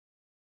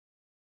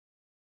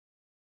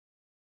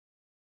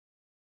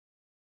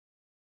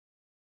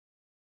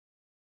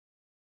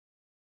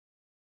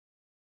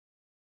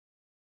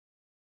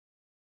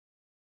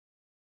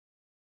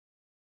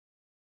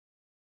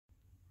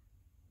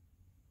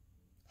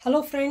Hello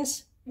friends,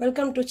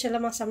 welcome to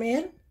Chellama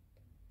Samaiyal.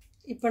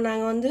 இப்போ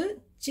நாங்க வந்து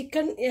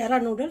chicken yara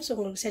noodles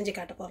உங்களுக்கு செஞ்சு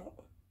காட்ட போறோம்.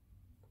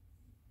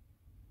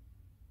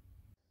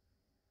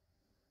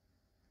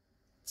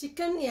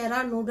 Chicken yara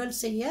noodles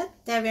செய்ய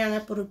தேவையான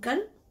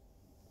பொருட்கள்: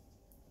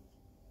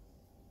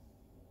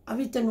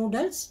 அவித்த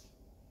noodles,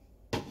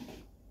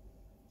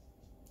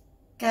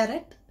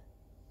 carrot,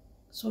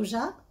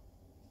 soja,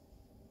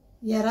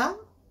 yara,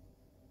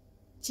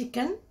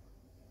 chicken,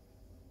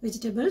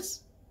 vegetables,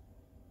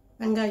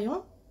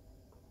 வெங்காயம்,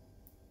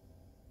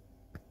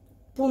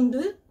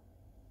 பூண்டு,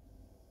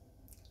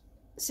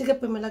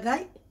 சிகப்பு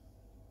மிளகாய்,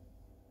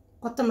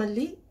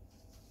 கொத்தமல்லி,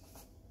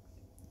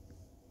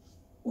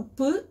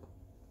 உப்பு,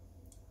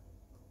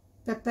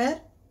 பெப்பர்,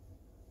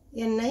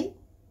 எண்ணெய்,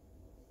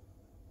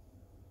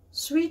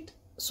 ஸ்வீட்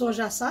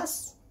சோயா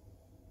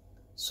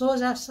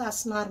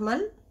சாஸ்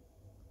நார்மல்,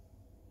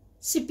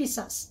 சிப்பி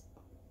சாஸ்.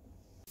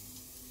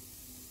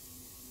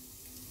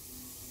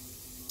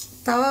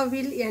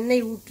 தவாவில்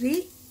எண்ணெய் ஊற்றி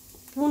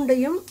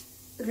பூண்டையும்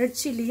ரெட்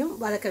சில்லியும்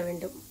வதக்க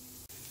வேண்டும்.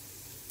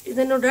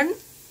 இதனுடன்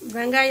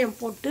வெங்காயம்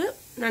போட்டு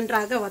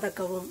நன்றாக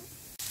வதக்கவும்.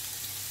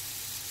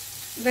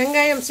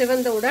 வெங்காயம்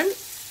சிவந்தவுடன்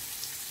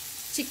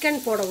சிக்கன்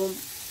போடவும்.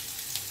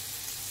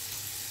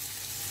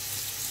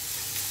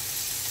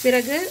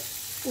 பிறகு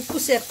உப்பு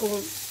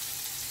சேர்க்கவும்.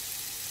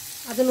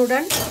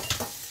 அதனுடன்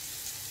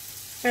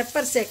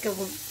பெப்பர்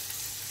சேர்க்கவும்.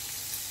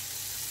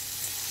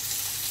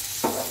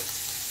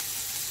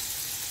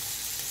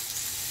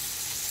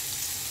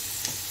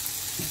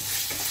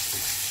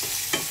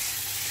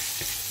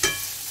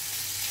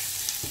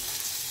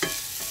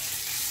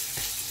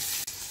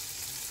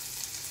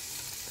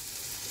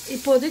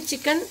 இப்போது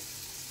சிக்கன்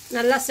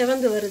நல்லா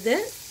செவந்து வருது.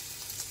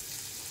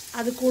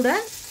 அது கூட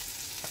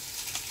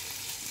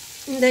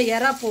இந்த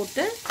எறா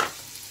போட்டு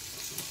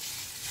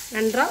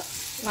நன்றாக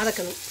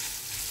வதக்கணும்.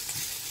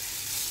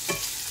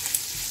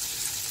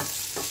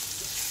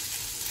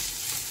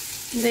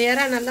 இந்த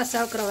எறா நல்லா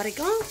செவக்கிற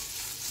வரைக்கும்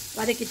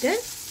வதக்கிட்டு,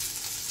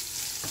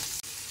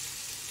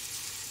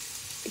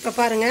 இப்போ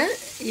பாருங்கள்,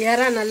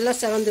 எறா நல்லா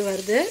செவந்து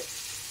வருது,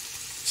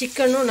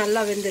 சிக்கனும்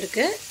நல்லா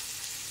வெந்திருக்கு.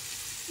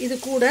 இது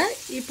கூட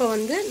இப்போ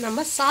வந்து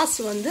நம்ம சாஸ்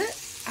வந்து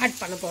ஆட்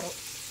பண்ண போகிறோம்.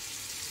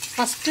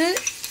 ஃபஸ்ட்டு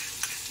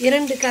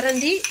 2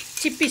 கரண்டி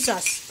சிப்பி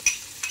சாஸ்.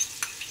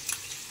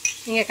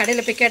 நீங்கள்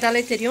கடையில் போய்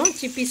கேட்டாலே தெரியும்,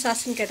 சிப்பி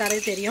சாஸ்ன்னு கேட்டாலே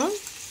தெரியும்.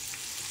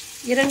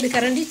 2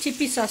 கரண்டி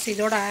சிப்பி சாஸ்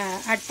இதோட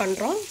ஆட்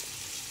பண்ணுறோம்.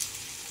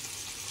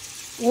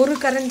 1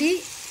 கரண்டி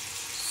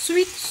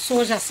ஸ்வீட்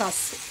சோயா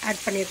சாஸ்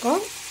ஆட்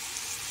பண்ணியிருக்கோம்.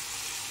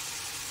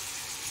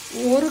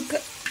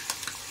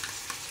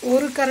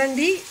 1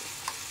 கரண்டி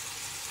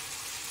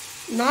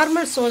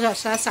நார்மல் சோயா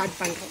சாஸ் ஆட்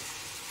பண்ணுறோம்.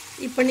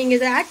 இப்போ நீங்கள்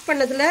இதை ஆட்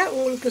பண்ணதில்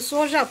உங்களுக்கு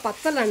சோயா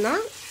பத்தலைன்னா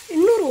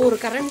இன்னொரு 1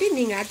 கரண்டி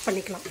நீங்கள் ஆட்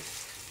பண்ணிக்கலாம்.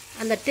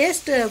 அந்த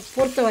டேஸ்ட்டு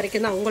பொறுத்த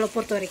வரைக்கும் தான், உங்களை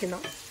பொறுத்த வரைக்கும்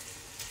தான்.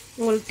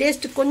 உங்களுக்கு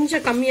டேஸ்ட்டு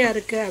கொஞ்சம் கம்மியாக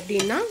இருக்குது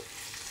அப்படின்னா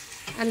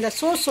அந்த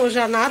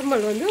சோயா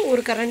நார்மல் வந்து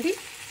 1 கரண்டி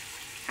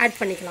ஆட்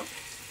பண்ணிக்கலாம்.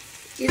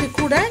 இது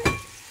கூட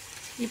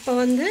இப்போ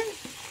வந்து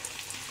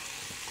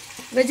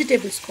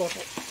வெஜிடபிள்ஸ்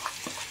போடுறோம்.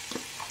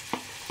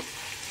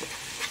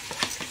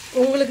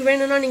 உங்களுக்கு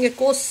வேணும்னா நீங்கள்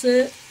கோஸு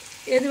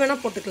எது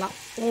வேணால் போட்டுக்கலாம்,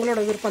 உங்களோட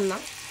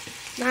விருப்பம்தான்.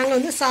 நாங்கள்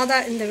வந்து சாதா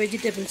இந்த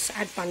வெஜிடபிள்ஸ்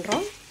ஆட்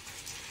பண்ணுறோம்.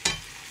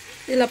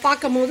 இதில்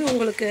பார்க்கும் போது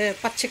உங்களுக்கு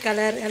பச்சை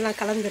கலர் எல்லாம்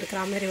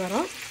கலந்துருக்கிற மாதிரி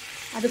வரும்.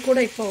 அது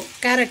கூட இப்போது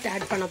கேரட்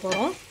ஆட் பண்ண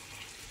போகிறோம்.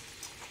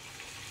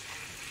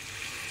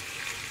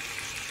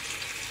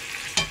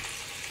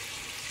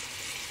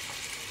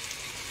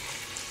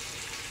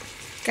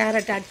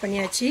 கேரட் ஆட்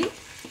பண்ணியாச்சு.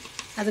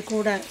 அது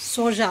கூட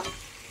சோயா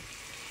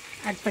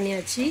ஆட்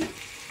பண்ணியாச்சு.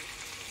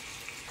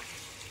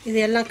 இது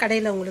எல்லாம்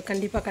கடையில் உங்களுக்கு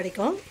கண்டிப்பாக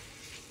கிடைக்கும்.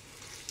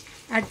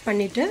 ஆட்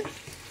பண்ணிவிட்டு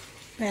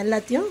இப்போ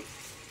எல்லாத்தையும்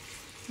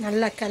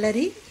நல்லா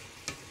கிளறி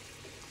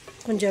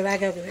கொஞ்சம்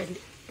வேக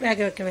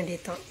வைக்க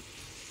வேண்டியது தான்.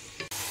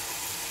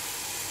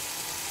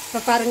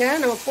 இப்போ பாருங்கள்,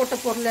 நம்ம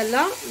போட்ட பொருள்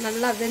எல்லாம்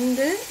நல்லா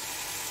வெந்து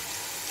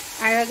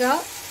அழகாக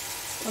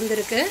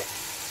வந்திருக்கு.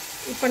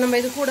 இப்போ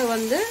நம்ம இது கூட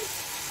வந்து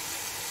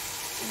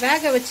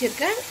வேக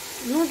வச்சுருக்க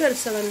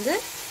நூடுல்ஸை வந்து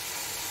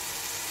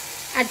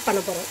ஆட் பண்ண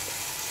போகிறோம்.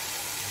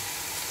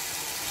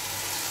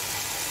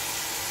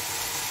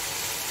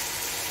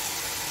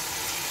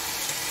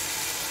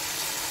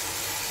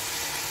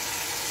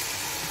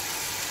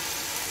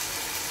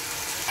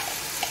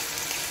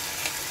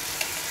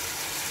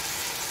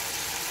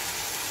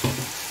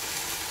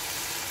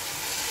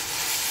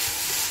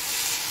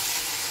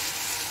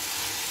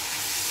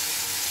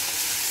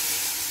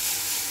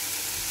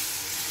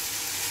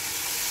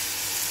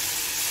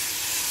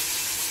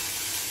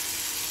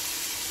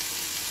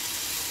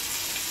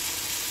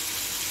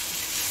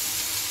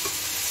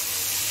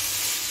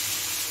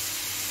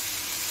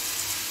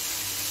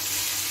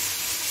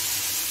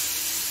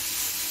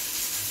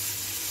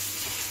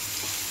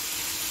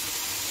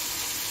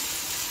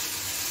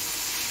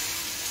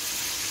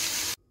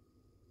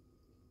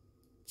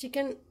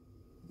 சிக்கன்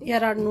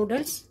எறா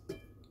நூடுல்ஸ்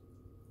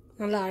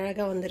நல்லா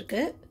அழகாக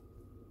வந்திருக்கு.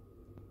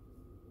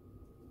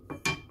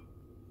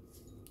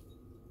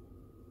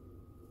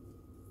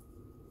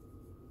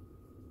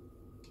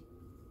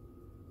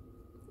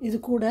 இது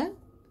கூட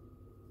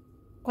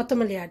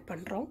கொத்தமல்லி ஆட்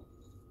பண்ணுறோம்.